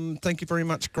 thank you very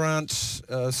much, Grant.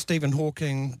 Stephen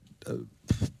Hawking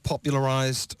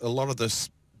popularised a lot of this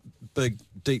big,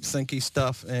 deep thinky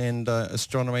stuff and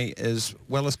astronomy, as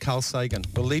well as Carl Sagan.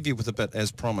 We'll leave you with a bit,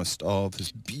 as promised, of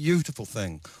his beautiful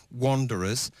thing,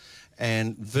 Wanderers.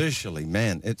 And visually,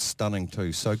 man, it's stunning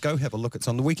too. So go have a look. It's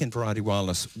on the Weekend Variety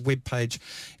Wireless webpage.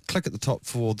 Click at the top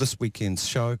for this weekend's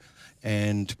show,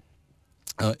 and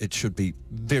it should be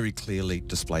very clearly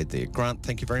displayed there. Grant,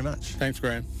 thank you very much. Thanks,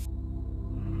 Graham.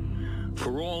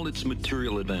 For all its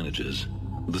material advantages,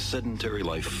 the sedentary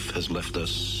life has left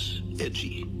us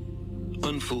edgy,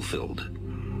 unfulfilled.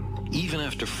 Even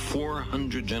after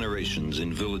 400 generations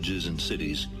in villages and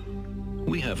cities,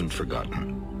 we haven't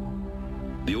forgotten.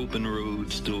 The open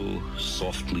road still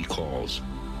softly calls,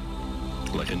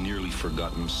 like a nearly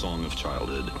forgotten song of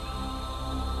childhood.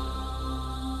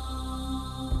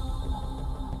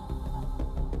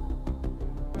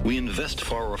 We invest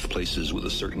far-off places with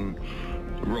a certain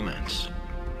romance.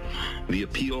 The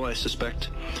appeal, I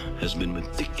suspect, has been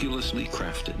meticulously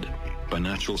crafted by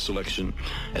natural selection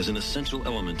as an essential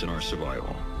element in our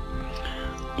survival.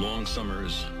 Long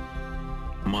summers,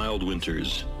 mild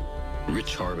winters,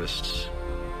 rich harvests,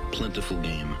 plentiful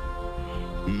game.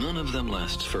 none of them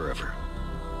lasts forever.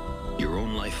 Your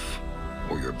own life,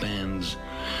 or your band's,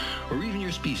 or even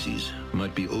your species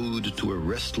might be owed to a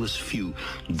restless few,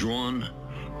 drawn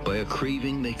by a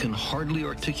craving they can hardly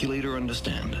articulate or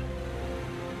understand,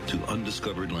 to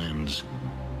undiscovered lands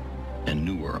and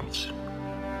new worlds.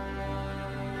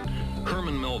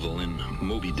 Herman Melville in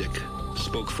Moby Dick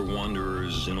spoke for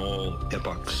wanderers in all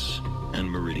epochs and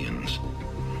meridians.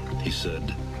 He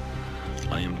said,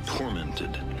 "I am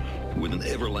tormented with an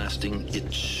everlasting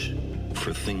itch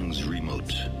for things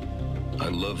remote. I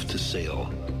love to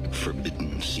sail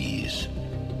forbidden seas."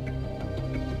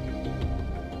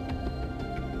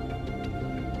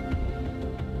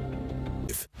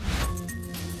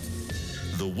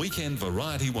 The Weekend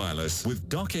Variety Wireless with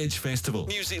Doc Edge Festival,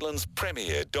 New Zealand's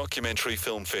premier documentary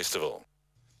film festival.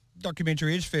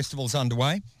 Documentary Edge Festival's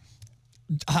underway.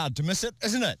 Hard to miss it,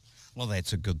 isn't it? Well,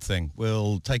 that's a good thing.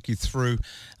 We'll take you through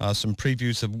some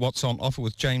previews of what's on offer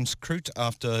with James Croot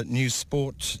after news,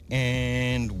 sport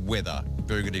and weather.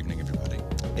 Very good evening, everybody.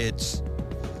 It's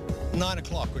 9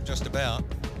 o'clock, or just about.